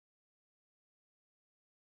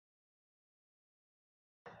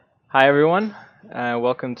Hi everyone,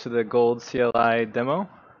 welcome to the Gold CLI demo.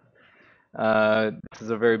 This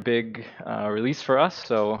is a very big release for us,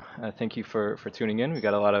 so thank you for tuning in. We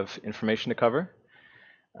got a lot of information to cover.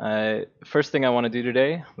 First thing I want to do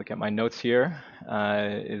today, look at my notes here,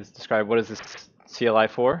 is describe what is this CLI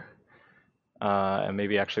for, and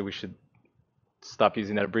maybe actually we should stop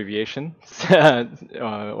using that abbreviation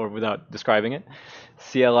or without describing it.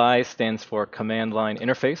 CLI stands for Command Line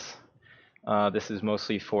Interface. This is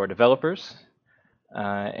mostly for developers.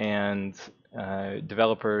 And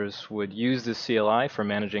developers would use this CLI for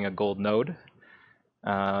managing a gold node,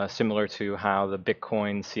 similar to how the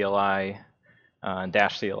Bitcoin CLI and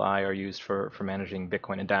Dash CLI are used for managing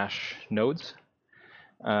Bitcoin and Dash nodes.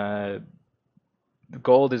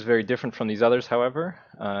 Gold is very different from these others, however.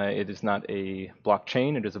 It is not a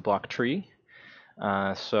blockchain, it is a block tree.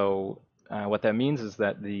 So what that means is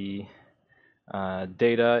that the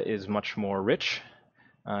data is much more rich.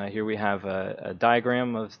 Here we have a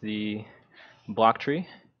diagram of the block tree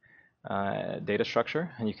data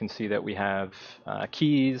structure, and you can see that we have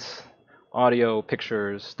keys, audio,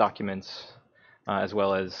 pictures, documents, as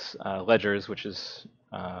well as ledgers, which is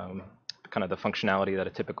kind of the functionality that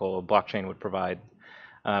a typical blockchain would provide.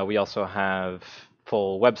 We also have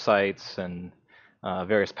full websites and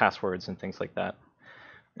various passwords and things like that.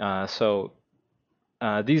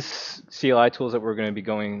 These CLI tools that we're going to be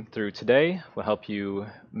going through today will help you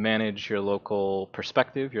manage your local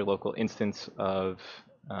perspective, your local instance of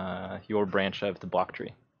your branch of the block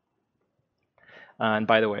tree. And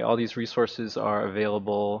by the way, all these resources are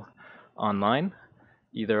available online,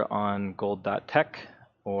 either on gold.tech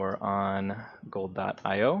or on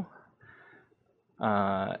gold.io.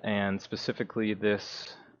 And specifically,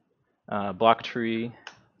 this block tree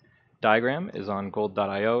diagram is on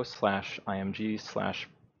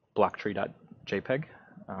gold.io/img/blocktree.jpg,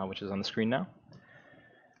 which is on the screen now.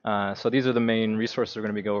 So these are the main resources we're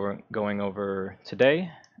going to be going over today.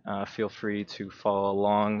 Feel free to follow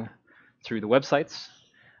along through the websites.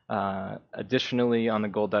 Additionally, on the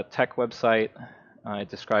gold.tech website, it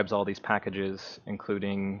describes all these packages,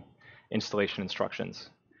 including installation instructions.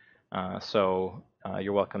 So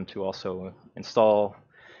you're welcome to also install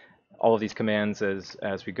all of these commands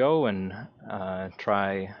as we go and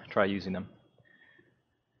try using them.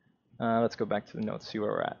 Let's go back to the notes, see where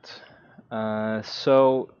we're at.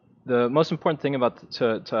 So the most important thing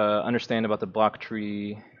to understand about the block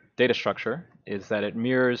tree data structure is that it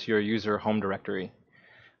mirrors your user home directory.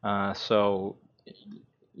 So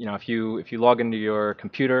if you log into your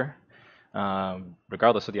computer,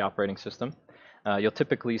 regardless of the operating system, you'll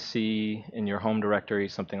typically see in your home directory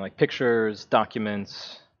something like pictures,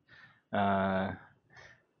 documents.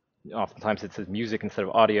 Oftentimes it says music instead of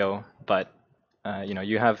audio, but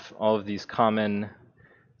you have all of these common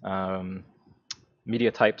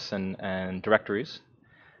media types and directories,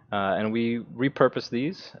 and we repurpose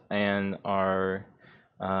these and are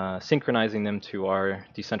synchronizing them to our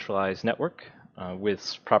decentralized network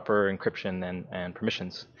with proper encryption and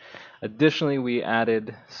permissions. Additionally, we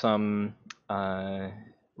added some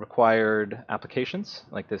required applications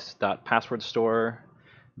like this .password store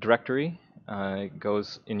directory. It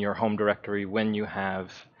goes in your home directory when you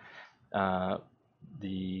have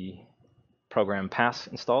the program Pass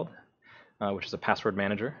installed, which is a password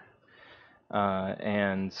manager.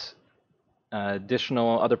 And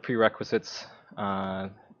additional other prerequisites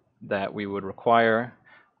that we would require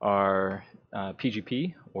are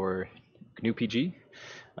PGP or GNU-PG,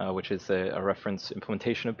 which is a reference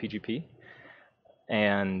implementation of PGP,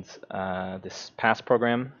 and this Pass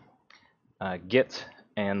program, Git,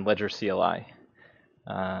 and Ledger CLI.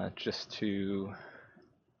 I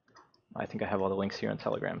think I have all the links here on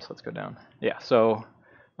Telegram, so let's go down. Yeah, so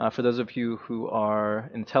for those of you who are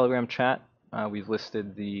in the Telegram chat, we've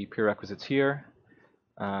listed the prerequisites here.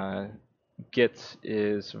 Git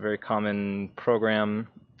is a very common program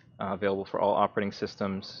available for all operating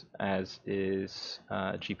systems, as is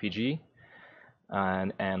GPG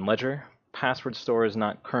and Ledger. Password store is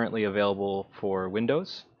not currently available for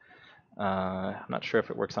Windows. I'm not sure if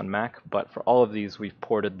it works on Mac, but for all of these, we've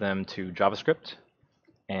ported them to JavaScript,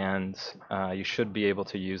 and you should be able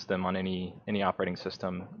to use them on any operating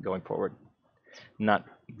system going forward. Not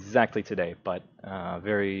exactly today, but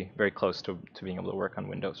very, very close to being able to work on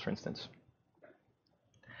Windows, for instance.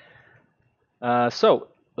 So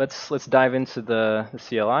let's dive into the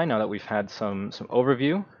CLI now that we've had some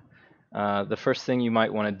overview. The first thing you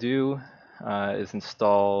might want to do is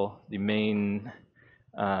install the main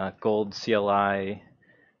Gold CLI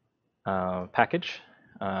package,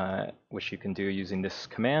 which you can do using this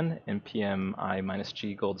command, npm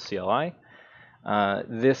i-g gold CLI.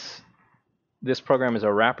 This this program is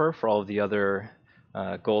a wrapper for all of the other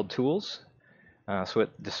Gold tools. So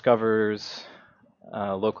it discovers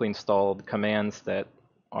locally installed commands that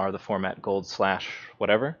are the format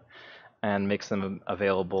gold/whatever and makes them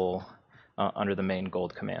available under the main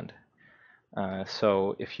Gold command.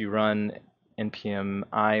 So if you run npm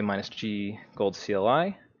i-g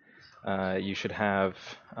gold-cli, you should have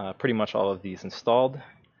pretty much all of these installed,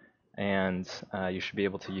 and you should be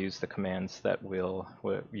able to use the commands that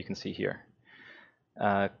you can see here.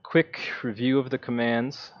 Quick review of the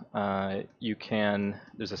commands. There's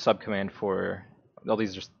a subcommand for, all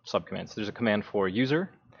these are subcommands. There's a command for user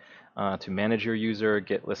to manage your user,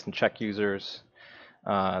 get, list, and check users.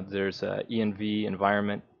 There's a env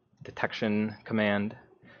environment detection command,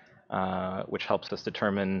 which helps us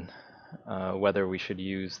determine whether we should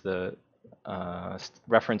use the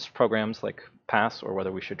reference programs like pass, or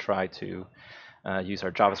whether we should try to use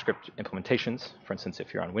our JavaScript implementations. For instance,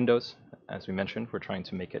 if you're on Windows, as we mentioned, we're trying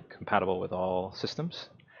to make it compatible with all systems.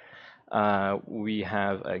 We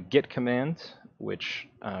have a git command, which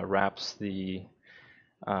wraps the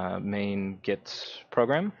main git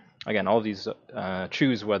program. Again, all of these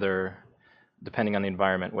choose whether, depending on the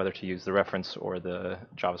environment, whether to use the reference or the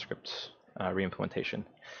JavaScript reimplementation.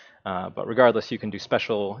 But regardless, you can do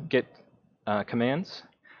special git commands.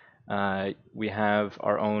 We have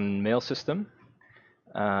our own mail system,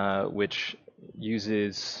 which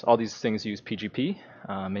uses, all these things use PGP.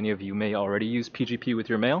 Many of you may already use PGP with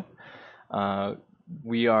your mail.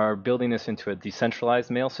 We are building this into a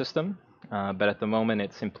decentralized mail system, but at the moment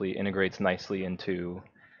it simply integrates nicely into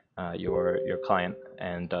your client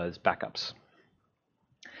and does backups.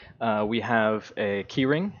 We have a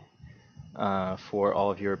keyring for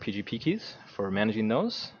all of your PGP keys for managing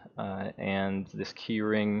those, and this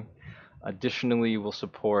keyring additionally will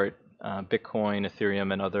support Bitcoin,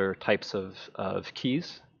 Ethereum, and other types of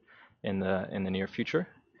keys in the near future.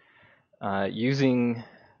 Using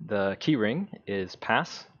the keyring is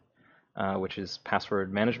pass, which is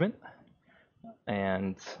password management,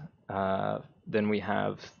 and then we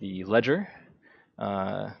have the ledger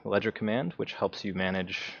command, which helps you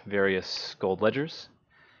manage various gold ledgers.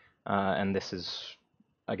 And this is,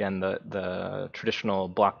 again, the traditional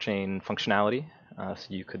blockchain functionality. So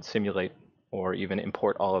you could simulate or even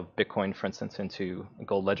import all of Bitcoin, for instance, into a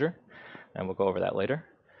gold ledger, and we'll go over that later.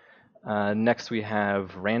 Next, we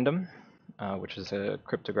have random, which is a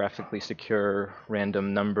cryptographically secure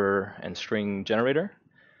random number and string generator.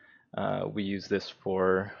 We use this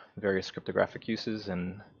for various cryptographic uses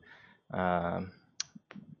and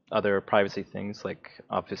other privacy things like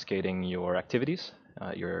obfuscating your activities,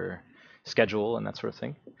 your schedule, and that sort of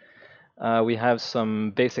thing. We have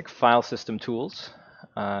some basic file system tools.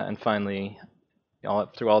 And finally,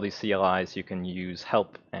 through all these CLIs, you can use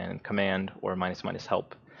help and command or --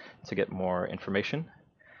 help to get more information.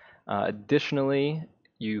 Additionally,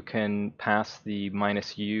 you can pass the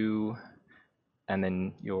 -u and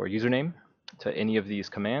then your username to any of these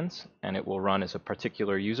commands, and it will run as a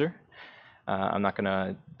particular user. I'm not going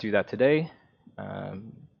to do that today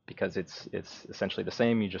because it's essentially the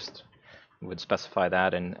same. You just would specify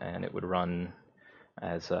that, and it would run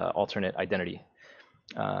as an alternate identity.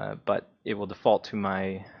 But it will default to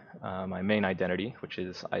my main identity, which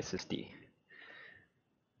is ISISD.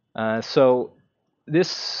 So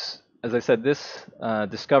this, as I said, this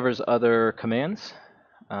discovers other commands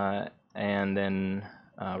and then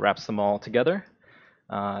wraps them all together.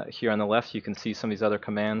 Here on the left, you can see some of these other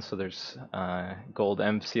commands. So there's gold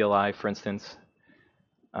m CLI, for instance,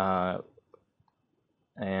 and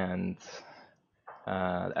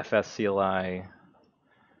fs CLI,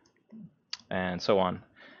 and so on.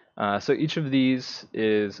 So each of these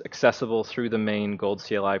is accessible through the main gold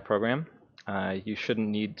CLI program. You shouldn't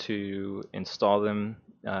need to install them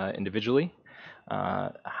individually.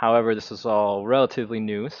 However, this is all relatively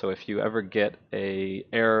new, so if you ever get an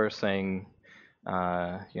error saying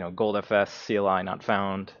gold fs CLI not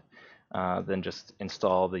found, then just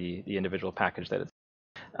install the individual package that it's.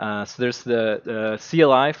 So there's the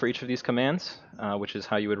CLI for each of these commands, which is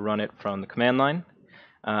how you would run it from the command line.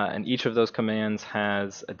 And each of those commands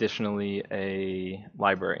has additionally a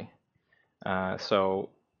library. So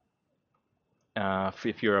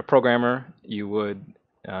if you're a programmer, you would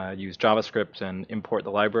use JavaScript and import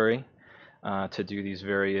the library to do these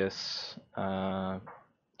various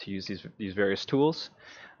these various tools.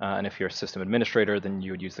 And if you're a system administrator, then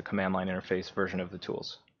you would use the command line interface version of the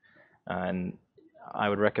tools. And I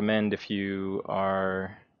would recommend, if you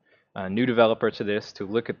are a new developer to this, to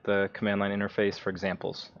look at the command line interface for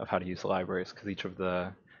examples of how to use the libraries, because each of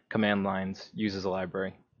the command lines uses a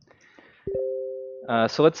library.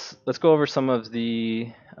 So let's go over some of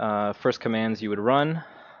the first commands you would run.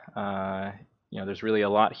 There's really a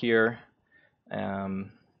lot here,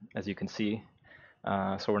 as you can see.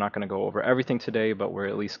 So we're not going to go over everything today, but we're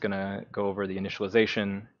at least going to go over the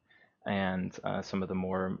initialization and some of the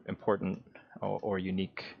more important or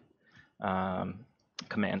unique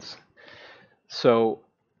commands. So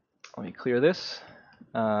let me clear this.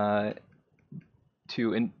 To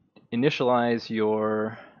initialize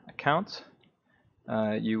your account,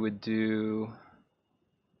 you would do,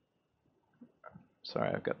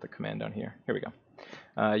 sorry, I've got the command down here. Here we go.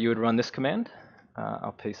 You would run this command.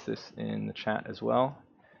 I'll paste this in the chat as well.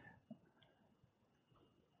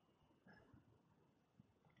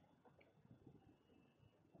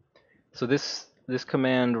 So this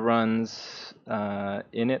command runs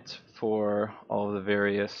init for all of the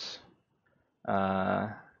various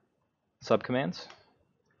subcommands,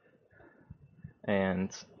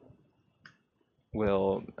 and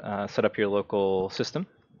will set up your local system.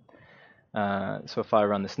 So if I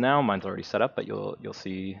run this now, mine's already set up, but you'll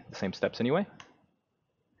see the same steps anyway.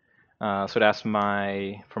 So it asks for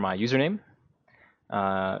my username.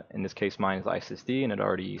 In this case, mine is ISSD, and it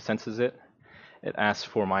already senses it. It asks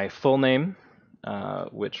for my full name,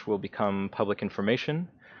 which will become public information.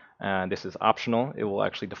 This is optional. It will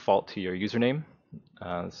actually default to your username,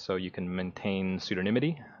 so you can maintain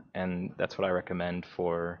pseudonymity, and that's what I recommend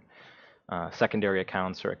for secondary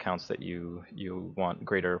accounts or accounts that you want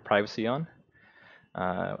greater privacy on.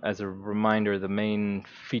 As a reminder, the main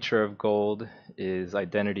feature of Gold is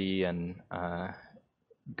identity and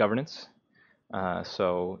governance.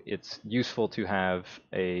 So it's useful to have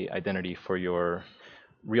a identity for your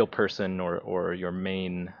real person or your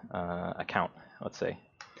main account, let's say.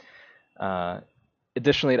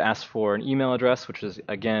 Additionally, it asks for an email address, which is,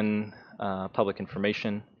 again, public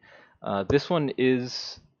information. This one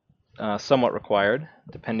is somewhat required,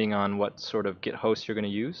 depending on what sort of Git host you're going to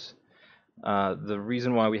use. The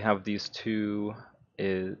reason why we have these two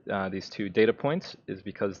data points is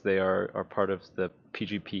because they are part of the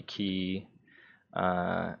PGP key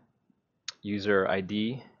user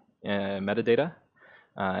ID metadata,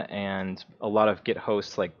 and a lot of Git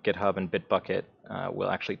hosts like GitHub and Bitbucket will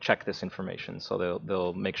actually check this information. So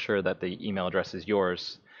they'll make sure that the email address is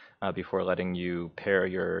yours before letting you pair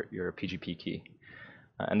your PGP key.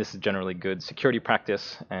 And this is generally good security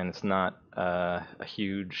practice, and it's not a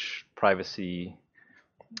huge privacy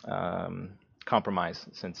compromise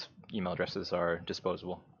since email addresses are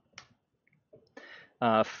disposable.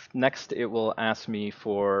 Next, it will ask me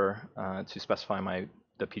to specify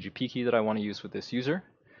the PGP key that I want to use with this user.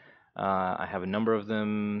 I have a number of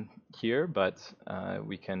them here, but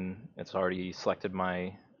it's already selected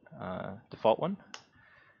my default one.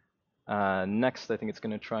 Next, I think it's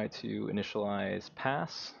going to try to initialize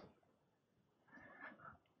pass.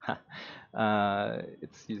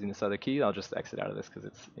 It's using this other key. I'll just exit out of this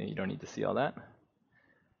because you don't need to see all that.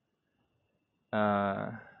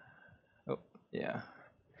 Oh, yeah.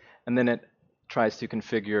 And then it tries to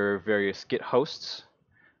configure various Git hosts.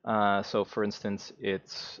 So for instance,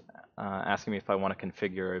 it's asking me if I want to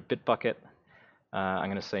configure Bitbucket. I'm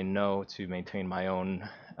going to say no to maintain my own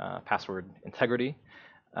password integrity.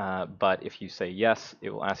 But if you say yes, it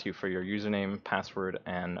will ask you for your username, password,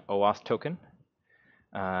 and OAuth token.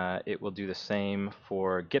 It will do the same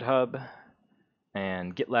for GitHub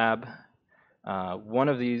and GitLab. One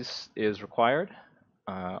of these is required.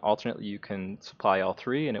 Alternately, you can supply all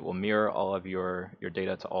three, and it will mirror all of your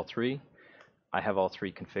data to all three. I have all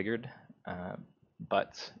three configured,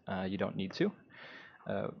 but you don't need to.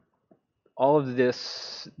 All of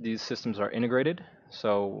these systems are integrated,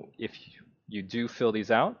 so if you do fill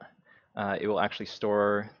these out, it will actually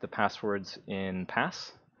store the passwords in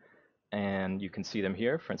pass, and you can see them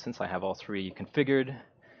here. For instance, I have all three configured: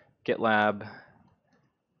 GitLab,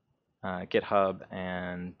 GitHub,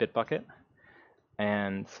 and Bitbucket.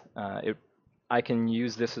 And I can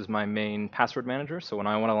use this as my main password manager. So when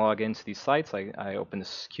I want to log into these sites, I open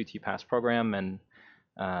this Qt-Pass program and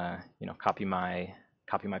copy my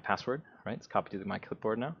password. Right, it's copied to my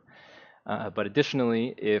clipboard now. But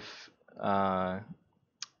additionally, if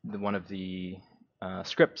one of the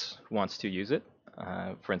scripts wants to use it,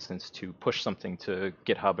 for instance, to push something to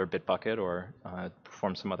GitHub or Bitbucket or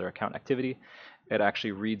perform some other account activity, it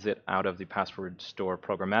actually reads it out of the password store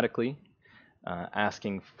programmatically,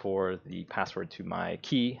 asking for the password to my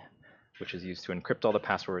key, which is used to encrypt all the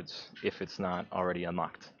passwords if it's not already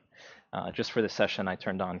unlocked. Just for this session, I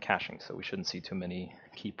turned on caching, so we shouldn't see too many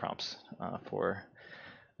key prompts for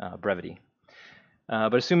brevity.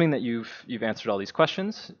 But assuming that you've answered all these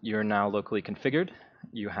questions, you're now locally configured.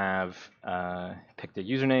 You have picked a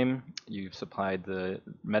username. You've supplied the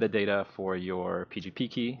metadata for your PGP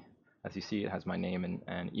key. As you see, it has my name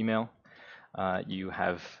and email. You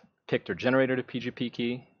have picked or generated a PGP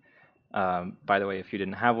key. By the way, if you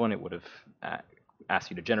didn't have one, it would have asked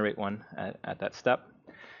you to generate one at that step.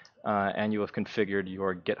 And you have configured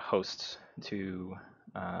your Git hosts to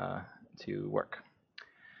work.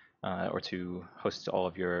 Or to host all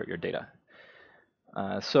of your data.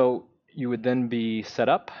 So you would then be set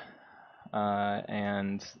up,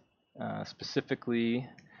 and specifically,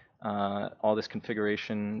 all this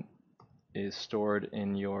configuration is stored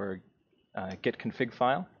in your Git config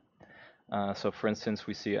file. So for instance,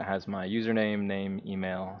 we see it has my username, name,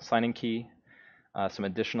 email, signing key. Some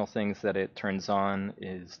additional things that it turns on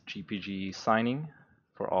is GPG signing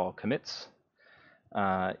for all commits.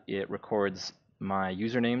 It records my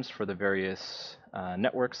usernames for the various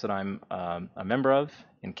networks that I'm a member of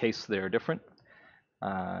in case they're different,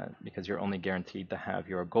 because you're only guaranteed to have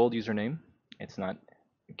your gold username. It's not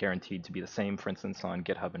guaranteed to be the same, for instance, on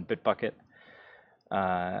GitHub and Bitbucket.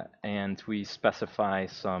 And we specify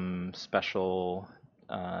some special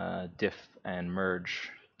diff and merge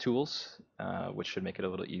tools, which should make it a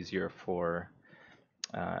little easier for,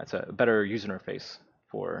 it's a better user interface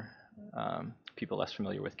for people less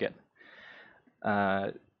familiar with Git.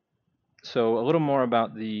 So a little more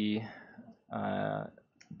about the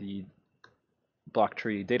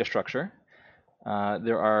Blocktree data structure.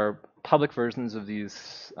 There are public versions of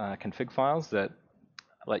these config files that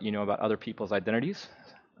let you know about other people's identities,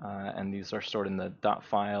 and these are stored in the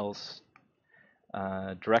 .files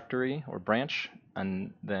directory or branch,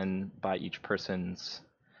 and then by each person's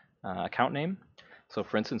account name. So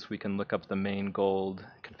for instance, we can look up the main gold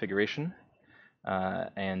configuration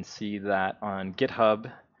and see that on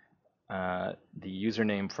GitHub, the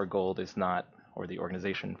username for gold is not, or the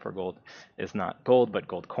organization for gold is not gold, but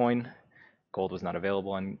gold coin. Gold was not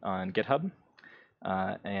available on GitHub.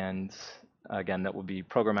 And again, that will be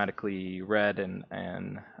programmatically read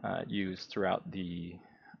and used throughout the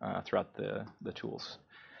tools.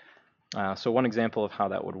 So one example of how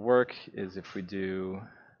that would work is if we do,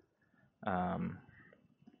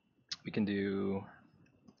 we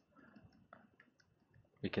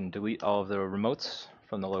can delete all of the remotes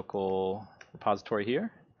from the local repository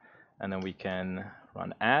here, and then we can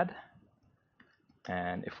run add.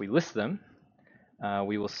 And if we list them,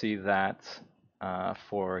 we will see that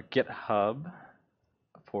for GitHub,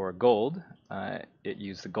 for gold, it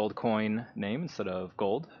used the gold coin name instead of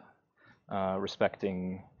gold,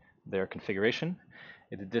 respecting their configuration.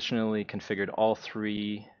 It additionally configured all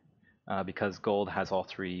three, because gold has all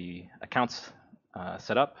three accounts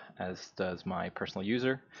set up, as does my personal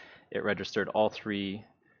user. It registered all three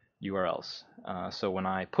URLs. So when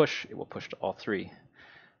I push, it will push to all three.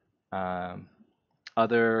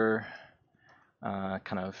 Other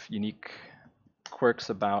kind of unique quirks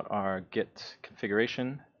about our Git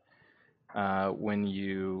configuration, when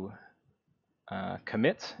you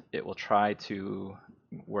commit, it will try to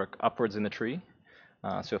work upwards in the tree.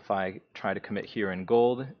 So if I try to commit here in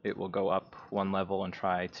gold, it will go up one level and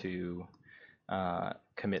try to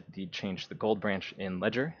change the gold branch in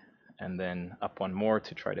ledger, and then up one more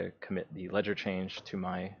to try to commit the ledger change to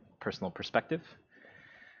my personal perspective.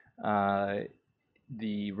 The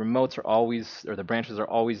remotes are always, or the branches are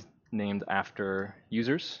always named after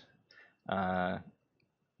users.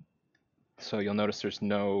 So you'll notice there's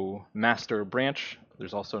no master branch.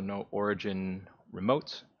 There's also no origin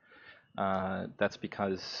remote. That's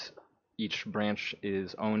because each branch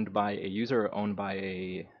is owned by a user or owned by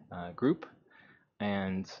a group,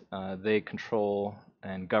 and they control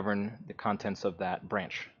and govern the contents of that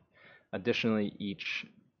branch. Additionally, each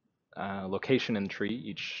location in the tree,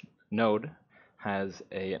 each node, has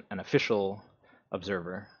an official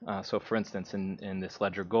observer. So for instance, in this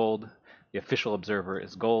ledger gold, the official observer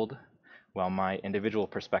is gold, while my individual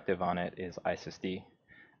perspective on it is ISISD.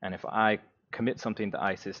 And if I commit something to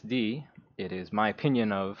ISISD, it is my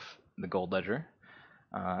opinion of the gold ledger,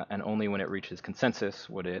 and only when it reaches consensus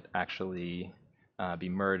would it actually be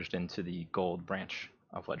merged into the gold branch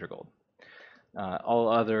of ledger gold. All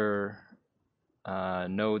other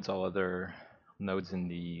nodes in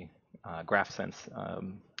the graph sense,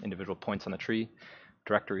 individual points on the tree,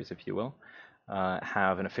 directories if you will,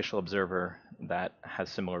 have an official observer that has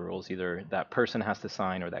similar rules. Either that person has to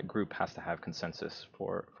sign or that group has to have consensus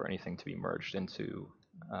for anything to be merged into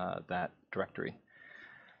that directory.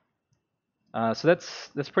 So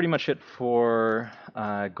that's pretty much it for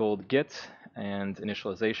gold Git and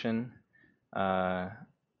initialization.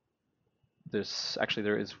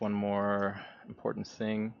 there is one more important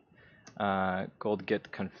thing. Gold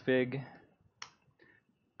git config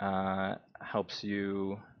helps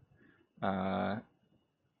you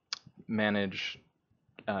manage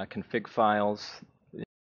config files.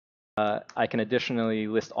 I can additionally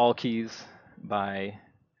list all keys by,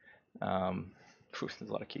 there's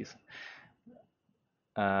a lot of keys,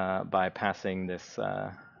 by passing this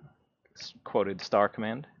quoted star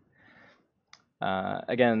command.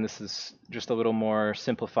 Again, this is just a little more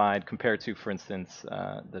simplified compared to, for instance,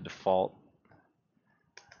 the default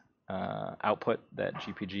output that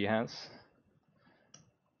GPG has,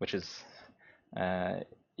 which is,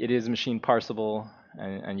 it is machine parsable,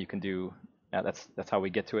 and you can do, that's how we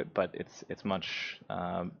get to it, but it's much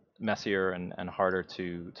messier and harder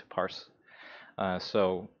to parse.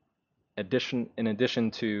 So in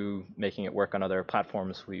addition to making it work on other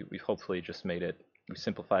platforms, we've hopefully just made it, we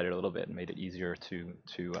simplified it a little bit and made it easier to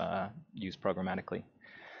use programmatically.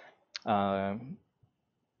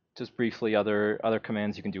 Just briefly, other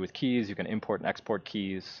commands you can do with keys. You can import and export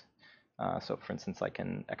keys. So for instance, I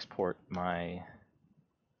can export my,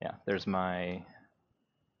 there's my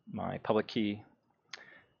public key.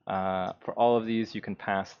 For all of these, you can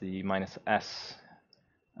pass the -s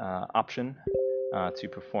option to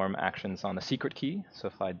perform actions on the secret key. So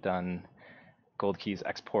if I'd done gold keys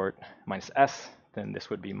export -s, then this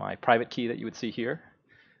would be my private key that you would see here.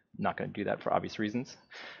 I'm not going to do that for obvious reasons.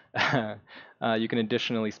 You can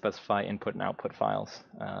additionally specify input and output files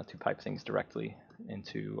to pipe things directly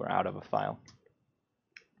into or out of a file.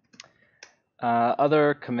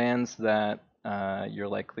 Other commands that you're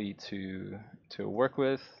likely to work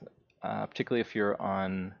with, particularly if you're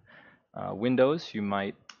on Windows, you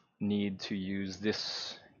might need to use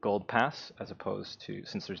this gold pass as opposed to,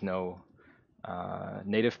 since there's no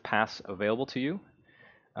native pass available to you.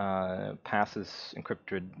 Pass is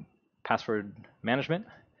encrypted password management.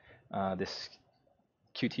 This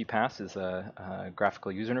Qt pass is a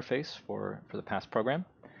graphical user interface for the pass program.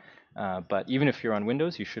 But even if you're on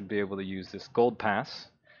Windows, you should be able to use this gold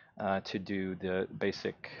pass to do the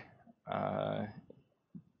basic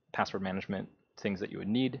password management things that you would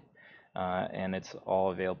need, and it's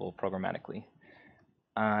all available programmatically.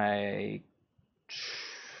 I'm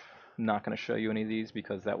not going to show you any of these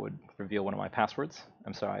because that would reveal one of my passwords.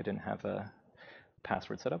 I'm sorry, I didn't have a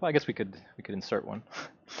password set up. I guess we could insert one.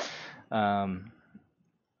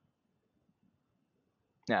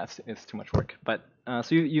 Yeah, it's too much work. But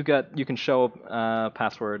so you can show a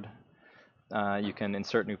password, you can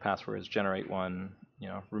insert new passwords, generate one,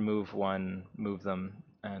 remove one, move them,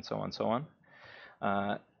 and so on and so on.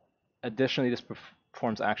 Additionally, this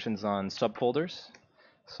performs actions on subfolders.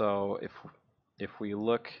 So if we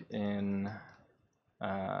look in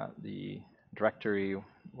the directory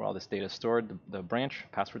where all this data is stored, the branch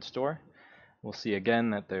password store, we'll see again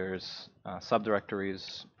that there's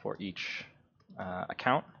subdirectories for each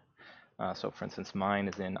account. So for instance, mine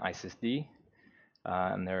is in ISISD,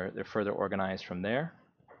 and they're further organized from there.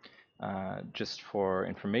 Just for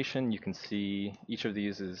information, you can see each of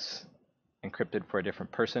these is encrypted for a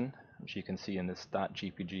different person, which you can see in this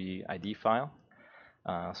 .gpg ID file.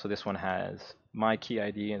 So this one has my key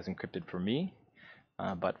ID is encrypted for me,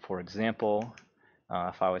 but for example,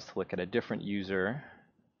 if I was to look at a different user,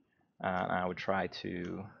 I would try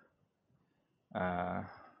to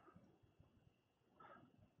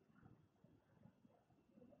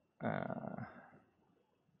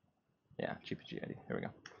GPG ID, there we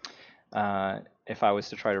go. If I was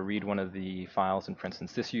to try to read one of the files in, for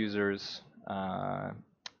instance, this user's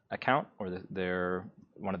account or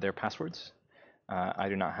one of their passwords, I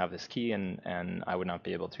do not have this key, and I would not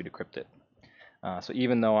be able to decrypt it. So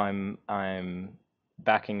even though I'm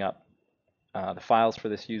backing up the files for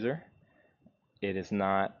this user, it is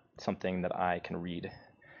not something that I can read.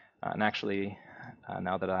 And actually,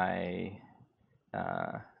 now that I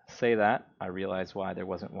say that, I realize why there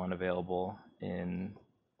wasn't one available in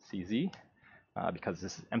CZ, because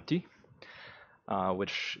this is empty,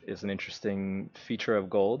 which is an interesting feature of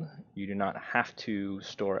Gold. You do not have to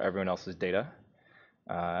store everyone else's data.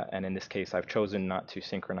 And in this case, I've chosen not to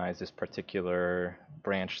synchronize this particular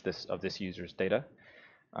branch of this user's data.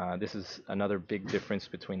 This is another big difference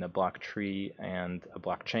between a block tree and a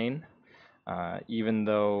blockchain. Even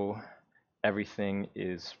though everything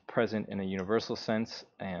is present in a universal sense,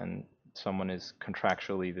 and someone is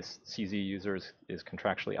contractually, this CZ user is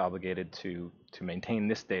contractually obligated to maintain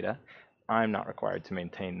this data, I'm not required to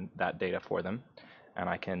maintain that data for them, and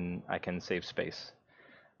I can save space.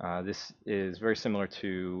 This is very similar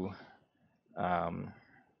to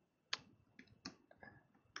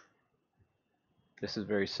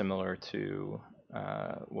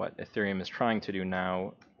what Ethereum is trying to do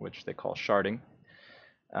now, which they call sharding.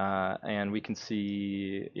 And we can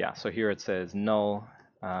see, yeah, so here it says null.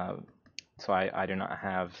 So I do not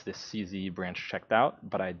have this CZ branch checked out,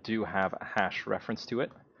 but I do have a hash reference to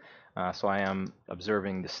it. So I am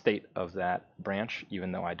observing the state of that branch,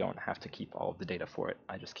 even though I don't have to keep all of the data for it.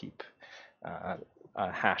 I just keep a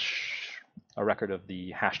record of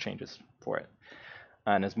the hash changes for it.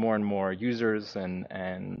 And as more and more users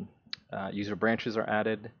and user branches are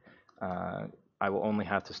added, I will only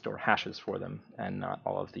have to store hashes for them and not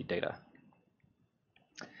all of the data.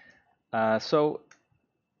 That's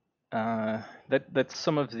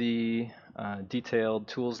some of the detailed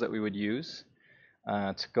tools that we would use.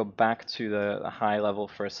 To go back to the high level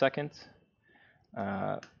for a second,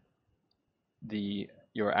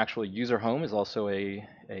 your actual user home is also a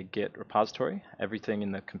Git repository. Everything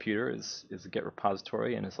in the computer is a Git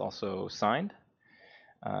repository and is also signed.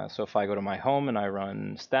 So if I go to my home and I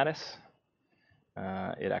run status,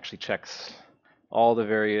 it actually checks all the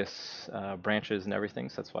various branches and everything,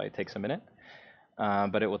 so that's why it takes a minute.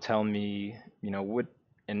 But it will tell me,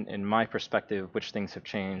 in my perspective, which things have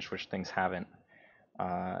changed, which things haven't.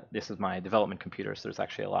 This is my development computer, so there's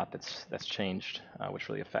actually a lot that's changed, which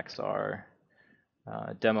really affects our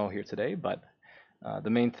demo here today. But the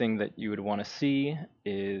main thing that you would want to see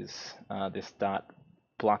is this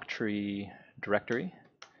 .blocktree directory,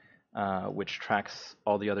 which tracks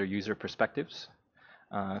all the other user perspectives.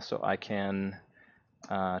 So I can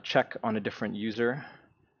check on a different user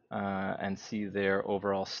and see their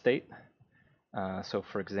overall state. So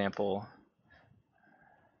for example,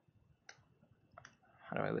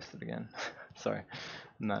 how do I list it again? Sorry,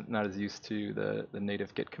 I'm not as used to the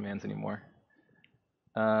native Git commands anymore.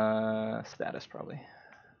 Status probably.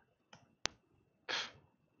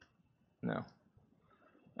 No,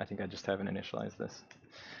 I think I just haven't initialized this.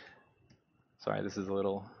 Sorry, this is a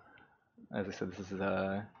little, as I said, this is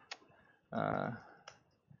a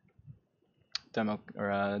demo or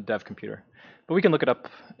a dev computer, but we can look it up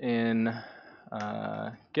in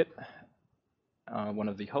Git, one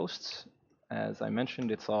of the hosts. As I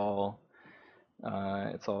mentioned, it's all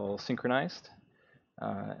synchronized,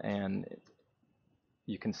 and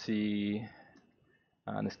you can see,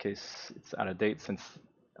 in this case, it's out of date since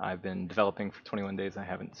I've been developing for 21 days. I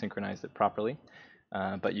haven't synchronized it properly,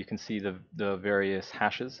 but you can see the various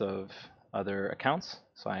hashes of other accounts.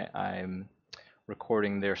 So I'm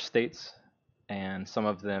recording their states, and some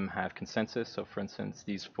of them have consensus. So for instance,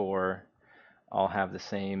 these 4 all have the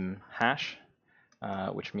same hash,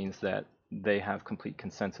 which means that they have complete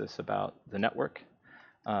consensus about the network.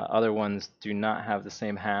 Other ones do not have the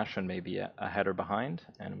same hash and maybe a header behind,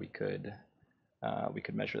 and we could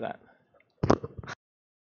measure that.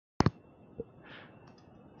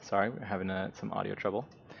 Sorry, we're having some audio trouble.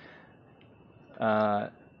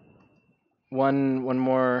 One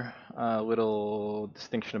more little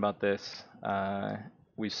distinction about this.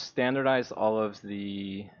 We've standardized all of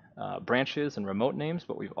the branches and remote names,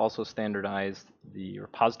 but we've also standardized the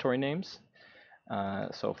repository names.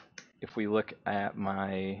 So if we look at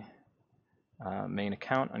my main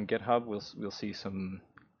account on GitHub, we'll see some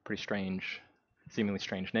pretty strange, seemingly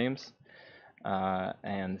strange names.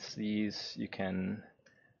 And these you can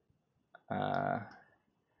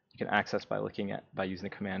access by using the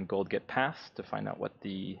command guld-cli to find out what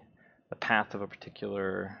the path of a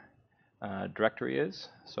particular directory is.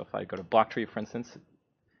 So if I go to Blocktree, for instance,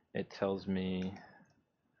 it tells me,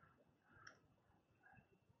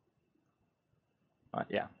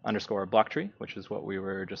 underscore Blocktree, which is what we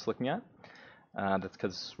were just looking at. That's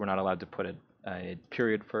because we're not allowed to put a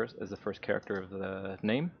period first as the first character of the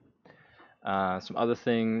name. Some other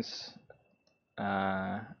things,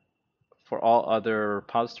 for all other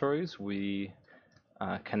repositories, we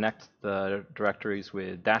connect the directories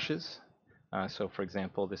with dashes. So for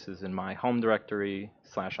example, this is in my home directory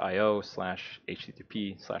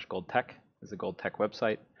 /io/http/guld-tech is a guld-tech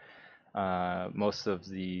website. Most of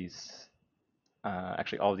these,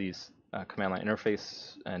 actually all of these command line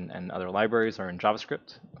interface and other libraries are in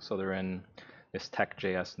JavaScript. So they're in this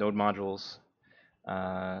tech.js node modules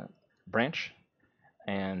branch.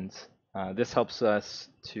 And this helps us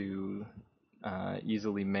to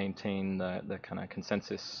easily maintain the kind of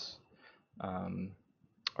consensus,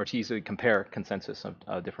 or to easily compare consensus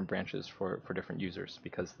of different branches for different users,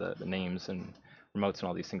 because the names and remotes and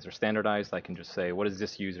all these things are standardized. I can just say, what does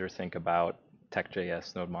this user think about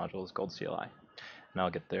tech.js node modules guld-cli? And I'll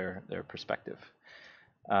get their perspective.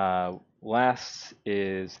 Last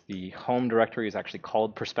is the home directory is actually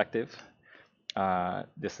called perspective.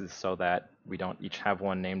 This is so that we don't each have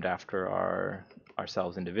one named after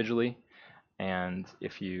ourselves individually. And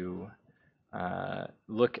if you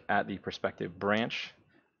look at the prospective branch,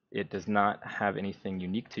 it does not have anything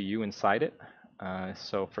unique to you inside it.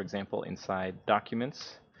 So for example, inside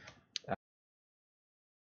documents,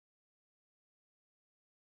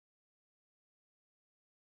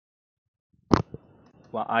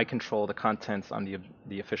 while I control the contents, I'm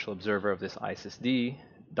the official observer of this ISSD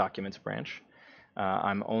documents branch.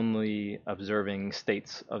 I'm only observing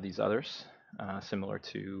states of these others, similar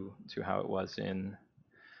to how it was in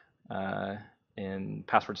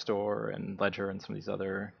Password Store and Ledger and some of these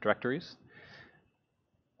other directories.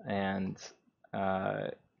 And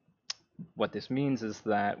what this means is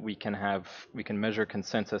that we can measure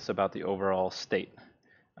consensus about the overall state.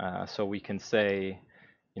 So we can say,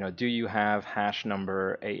 do you have hash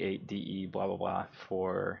number A8DE blah blah blah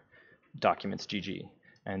for documents GG,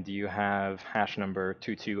 and do you have hash number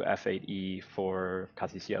 22F8E for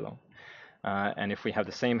Casi Cielo? And if we have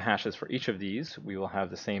the same hashes for each of these, we will have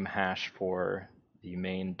the same hash for the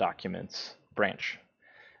main documents branch.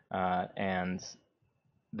 And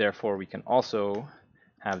therefore, we can also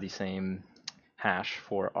have the same hash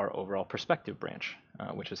for our overall perspective branch,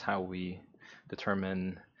 which is how we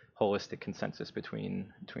determine holistic consensus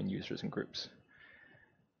between users and groups.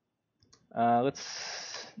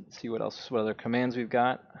 Let's see what other commands we've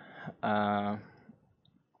got.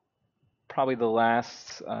 Probably the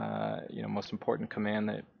last, most important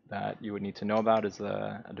command that you would need to know about as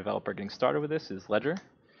a developer getting started with this is ledger.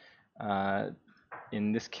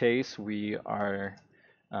 In this case,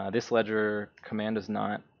 this ledger command does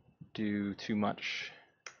not do too much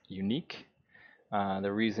unique.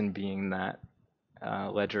 The reason being that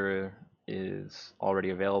ledger is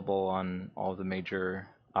already available on all the major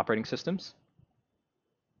operating systems,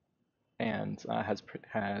 and it's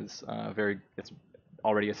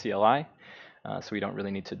already a CLI, so we don't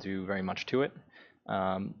really need to do very much to it.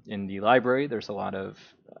 In the library, there's a lot of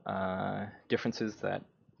differences that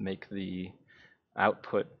make the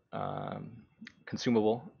output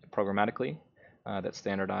consumable programmatically, that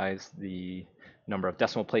standardize the number of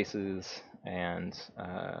decimal places and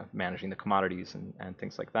managing the commodities and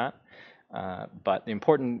things like that. But the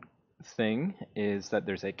important thing is that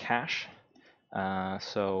there's a cache.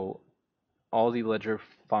 So all the ledger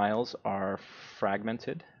files are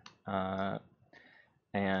fragmented, and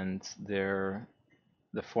the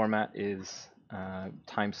format is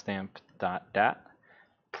timestamp.dat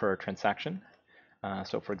per transaction.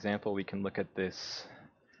 So for example, we can look at this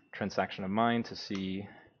transaction of mine to see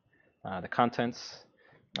the contents.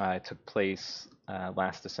 It took place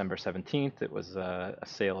last December 17th. It was a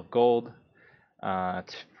sale of gold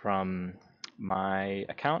from my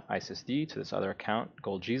account, ISSD, to this other account,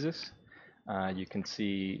 Gold Jesus. You can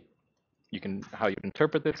see how you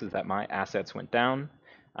interpret this is that my assets went down.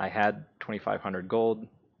 I had 2,500 gold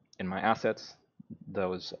in my assets.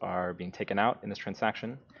 Those are being taken out in this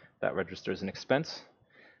transaction. That registers an expense.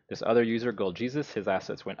 This other user, Gold Jesus, his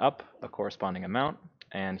assets went up a corresponding amount,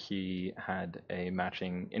 and he had a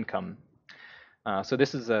matching income. So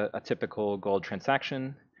this is a typical gold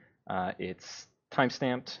transaction. It's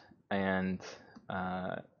timestamped, and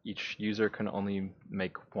each user can only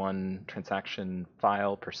make one transaction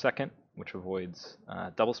file per second, which avoids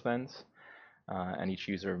double spends. And each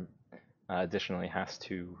user additionally has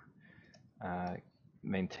to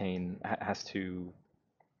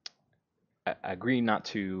agree not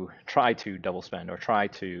to try to double spend or try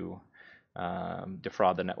to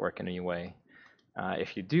defraud the network in any way.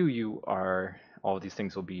 If you do, all of these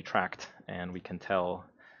things will be tracked, and we can tell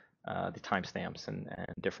the timestamps and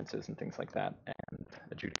differences and things like that, and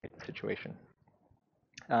adjudicate the situation.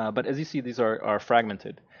 But as you see, these are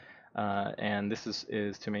fragmented, and this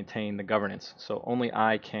is to maintain the governance. So only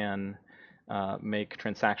I can make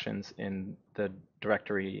transactions in the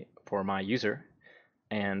directory for my user,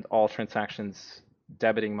 and all transactions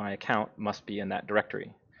debiting my account must be in that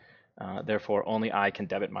directory. Therefore, only I can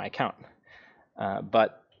debit my account.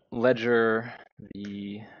 But Ledger,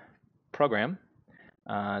 the program,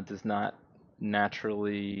 does not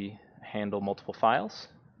naturally handle multiple files.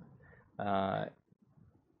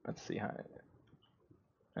 Let's see how.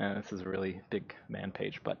 This is a really big man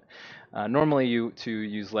page, but normally to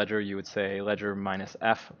use Ledger, you would say Ledger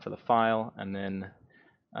 -f for the file, and then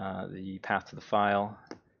the path to the file.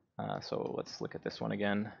 So let's look at this one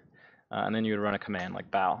again. And then you would run a command like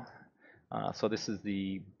bal. So this is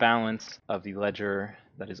the balance of the ledger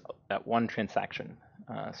that is that one transaction.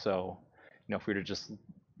 So if we were to just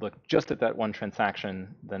look just at that one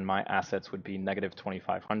transaction, then my assets would be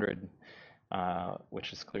 -2,500,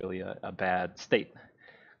 which is clearly a bad state.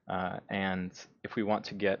 And if we want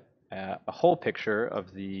to get a whole picture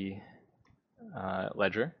of the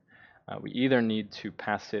ledger, We either need to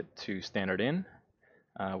pass it to standard in,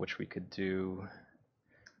 which we could do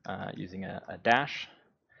using a dash,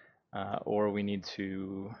 or we need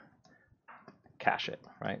to cache it,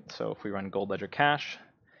 right? So if we run gold ledger cache,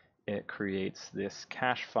 it creates this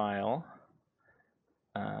cache file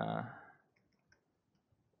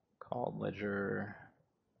called ledger,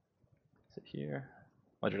 is it here?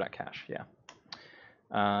 Ledger.cache, yeah.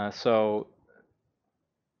 So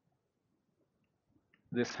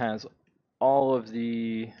this has all of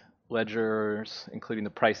the ledgers, including the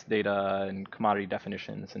price data and commodity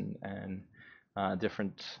definitions and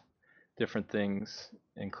different things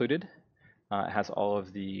included. It has all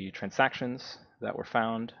of the transactions that were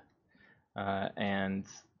found, and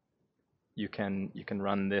you can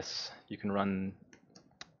run this. You can run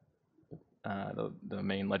the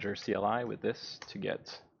main ledger CLI with this to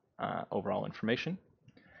get overall information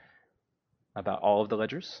about all of the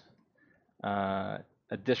ledgers.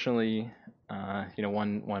 Additionally,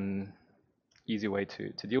 one easy way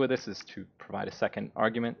to deal with this is to provide a second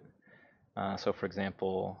argument. So for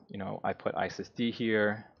example, I put ISISD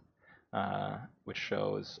here, which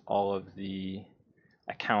shows all of the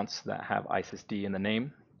accounts that have ISISD in the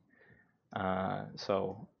name.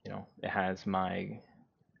 So it has my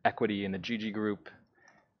equity in the GG group.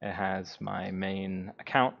 It has my main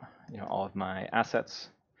account, all of my assets.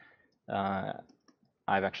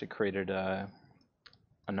 I've actually created a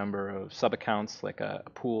number of sub-accounts, like a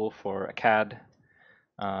pool for a CAD.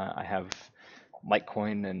 I have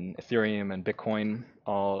Litecoin and Ethereum and Bitcoin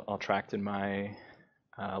all tracked in my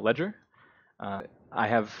ledger. I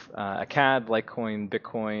have a CAD, Litecoin,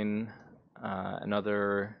 Bitcoin, and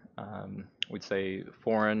other, we'd say,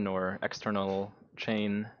 foreign or external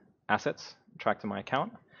chain assets tracked in my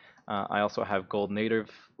account. I also have gold native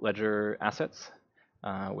ledger assets,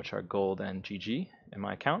 which are gold and GG in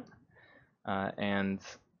my account. And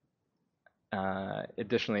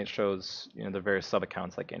additionally, it shows the various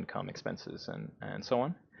sub-accounts like income, expenses, and so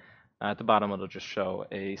on. At the bottom, it'll just show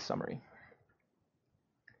a summary.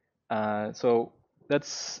 So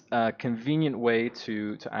that's a convenient way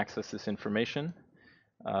to access this information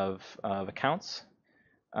of accounts.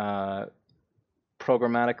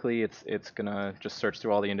 Programmatically, it's gonna just search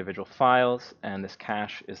through all the individual files, and this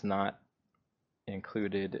cache is not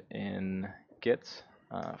included in Git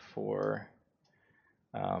for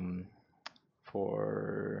what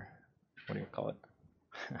do you call it?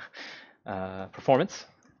 Performance,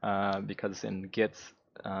 because in Git,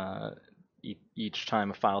 each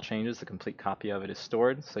time a file changes, a complete copy of it is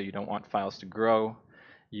stored. So you don't want files to grow.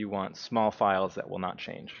 You want small files that will not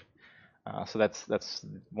change. So that's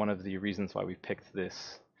one of the reasons why we picked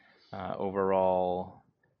this overall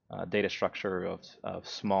data structure of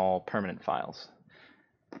small permanent files.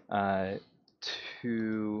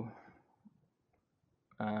 To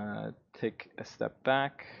take a step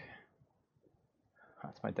back,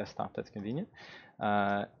 that's my desktop, that's convenient.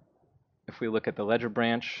 If we look at the ledger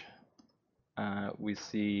branch, we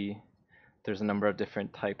see there's a number of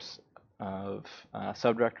different types of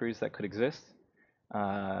subdirectories that could exist.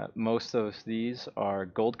 Most of these are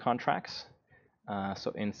gold contracts.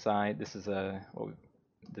 So inside, this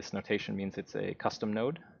notation means it's a custom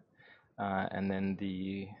node. And then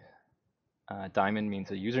the diamond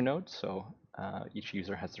means a user node. So each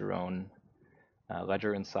user has their own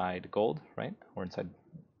ledger inside gold, right? Or inside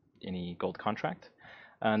any gold contract.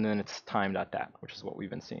 And then it's time.dat, which is what we've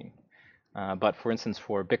been seeing. But for instance,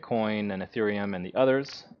 for Bitcoin and Ethereum and the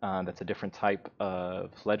others, that's a different type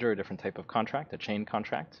of ledger, a different type of contract, a chain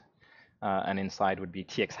contract. And inside would be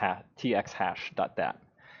txhash.dat.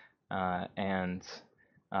 And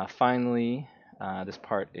finally, this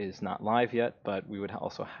part is not live yet, but we would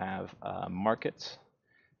also have markets.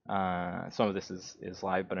 Some of this is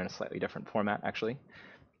live, but in a slightly different format, actually.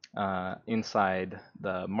 Inside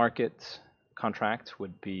the market contract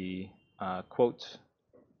would be quote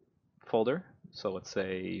folder, so let's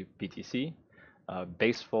say BTC,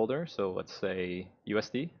 base folder, so let's say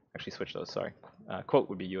USD. Actually switch those, sorry. Quote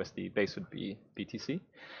would be USD, base would be BTC.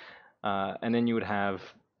 And then you would have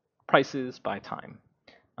prices by time.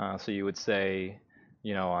 So you would say,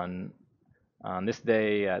 on this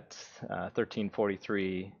day at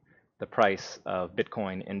 1343, the price of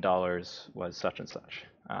Bitcoin in dollars was such and such.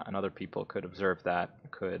 And other people could observe that,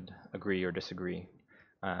 could agree or disagree,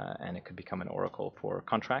 and it could become an oracle for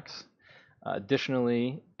contracts.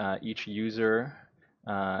 Additionally, each user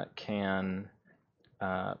can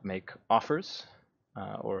make offers,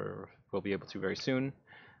 or will be able to very soon,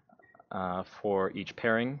 for each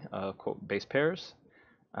pairing of quote base pairs,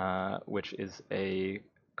 which is a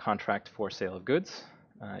contract for sale of goods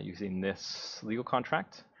using this legal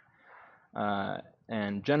contract.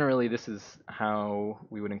 And generally, this is how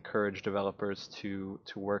we would encourage developers to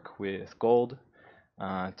work with Gold,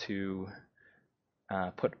 to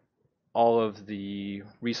put all of the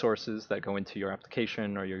resources that go into your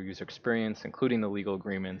application or your user experience, including the legal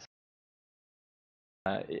agreements.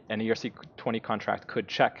 An ERC20 contract could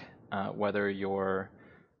check whether your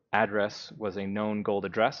address was a known Gold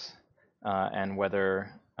address and whether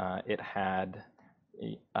it had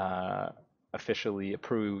officially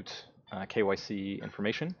approved KYC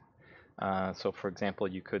information. So for example,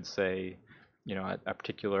 you could say, a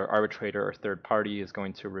particular arbitrator or third party is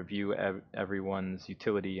going to review everyone's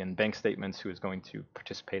utility and bank statements who is going to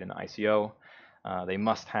participate in the ICO. They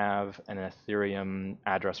must have an Ethereum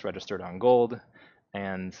address registered on Gold,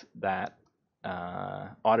 and that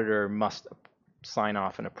auditor must sign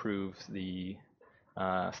off and approve the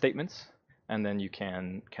statements, and then you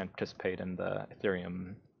can participate in the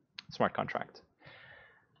Ethereum smart contract.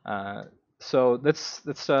 So that's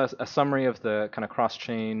a summary of the kind of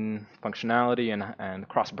cross-chain functionality and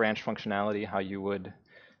cross-branch functionality, how you would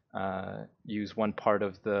use one part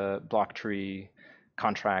of the Blocktree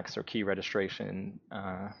contracts or key registration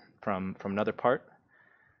from another part.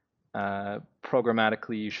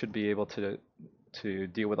 Programmatically, you should be able to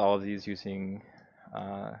deal with all of these using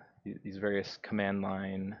these various command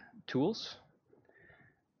line tools.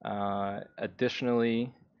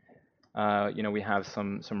 Additionally, we have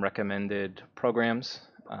some recommended programs.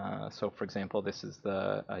 So for example, this is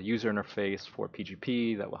the user interface for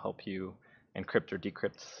PGP that will help you encrypt or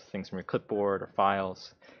decrypt things from your clipboard or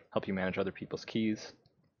files, help you manage other people's keys.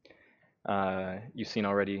 You've seen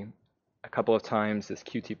already a couple of times this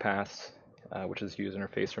QtPass, which is user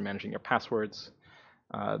interface for managing your passwords.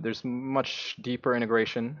 There's much deeper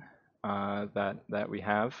integration that we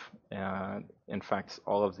have. In fact,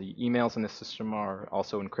 all of the emails in this system are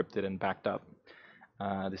also encrypted and backed up.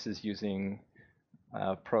 This is using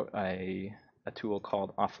a tool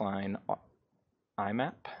called Offline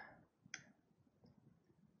IMAP.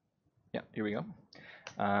 Yeah, here we go.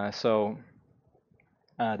 So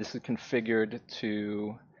this is configured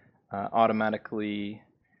to automatically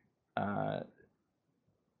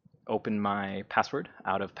open my password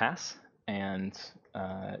out of pass and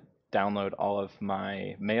download all of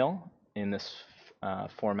my mail in this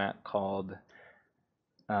format called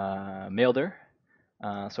Maildir.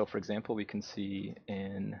 So for example, we can see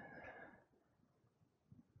in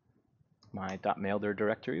my .maildir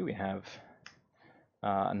directory, we have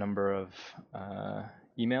a number of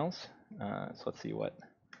emails. So let's see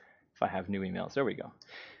if I have new emails. There we go.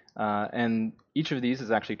 And each of these is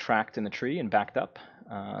actually tracked in the tree and backed up.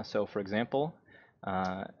 So for example,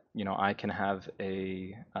 I can have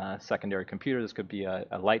a secondary computer. This could be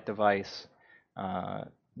a light device,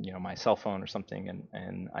 my cell phone or something,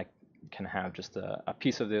 and I can have just a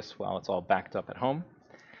piece of this while it's all backed up at home.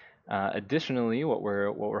 Additionally, what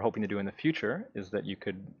we're hoping to do in the future is that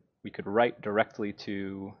we could write directly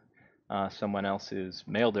to someone else's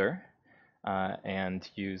Maildir and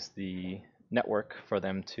use the network for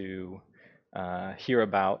them to hear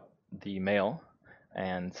about the mail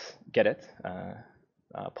and get it,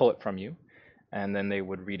 pull it from you, and then they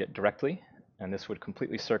would read it directly, and this would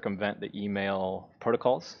completely circumvent the email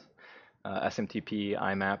protocols, SMTP,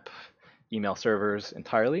 IMAP, email servers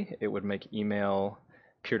entirely. It would make email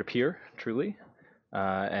peer-to-peer, truly,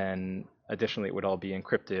 and additionally it would all be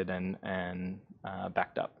encrypted and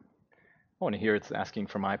backed up. Oh, and here it's asking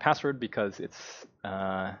for my password because it's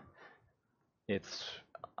on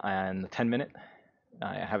the 10-minute.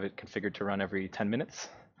 I have it configured to run every 10 minutes.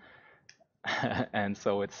 And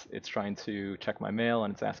so it's trying to check my mail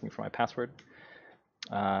and it's asking for my password.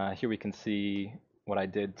 Here we can see what I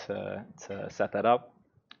did to set that up.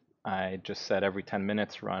 I just said every 10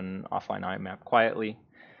 minutes run offline IMAP quietly.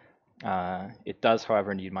 It does,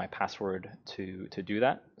 however, need my password to do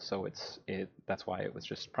that. So that's why it was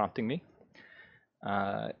just prompting me.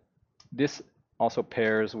 This also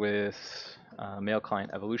pairs with Mail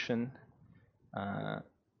Client Evolution.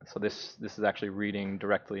 So this is actually reading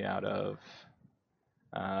directly out of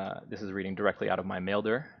my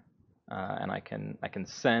Maildir, and I can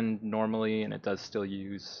send normally, and it does still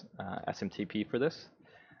use SMTP for this,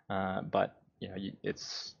 but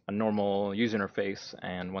it's a normal user interface,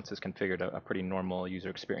 and once it's configured, a pretty normal user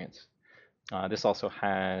experience. This also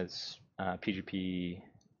has PGP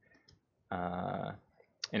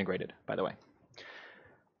integrated, by the way.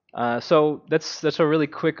 So that's a really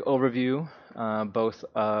quick overview, both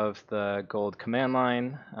of the Gold command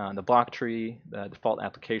line, the Blocktree, the default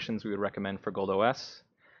applications we would recommend for Gold OS,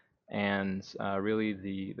 and really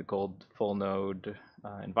the Gold full node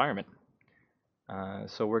environment.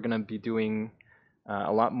 So we're going to be doing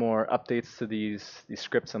A lot more updates to these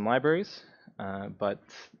scripts and libraries, but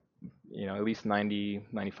at least 95%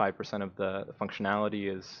 of the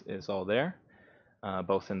functionality is all there,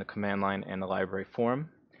 both in the command line and the library form.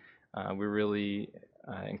 We're really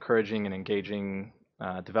encouraging and engaging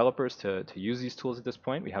developers to use these tools at this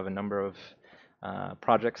point. We have a number of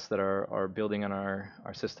projects that are building on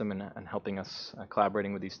our system and helping us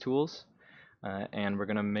collaborating with these tools. And we're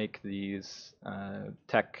going to make these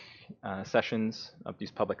tech sessions,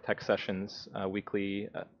 these public tech sessions, a weekly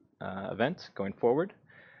event going forward.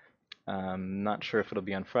 Not sure if it'll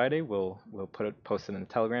be on Friday. We'll post it in the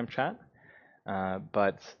Telegram chat.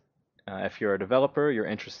 But if you're a developer, you're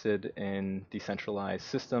interested in decentralized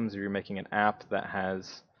systems, or you're making an app that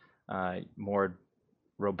has more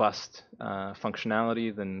robust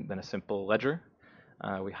functionality than a simple ledger,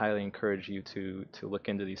 we highly encourage you to look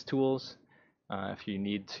into these tools. If you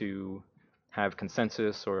need to have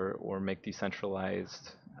consensus or make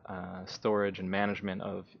decentralized storage and management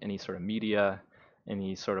of any sort of media,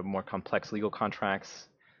 any sort of more complex legal contracts,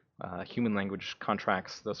 human language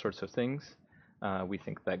contracts, those sorts of things, we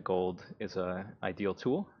think that Guld is an ideal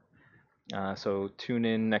tool. So tune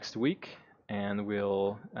in next week and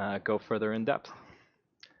we'll go further in depth.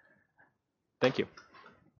 Thank you.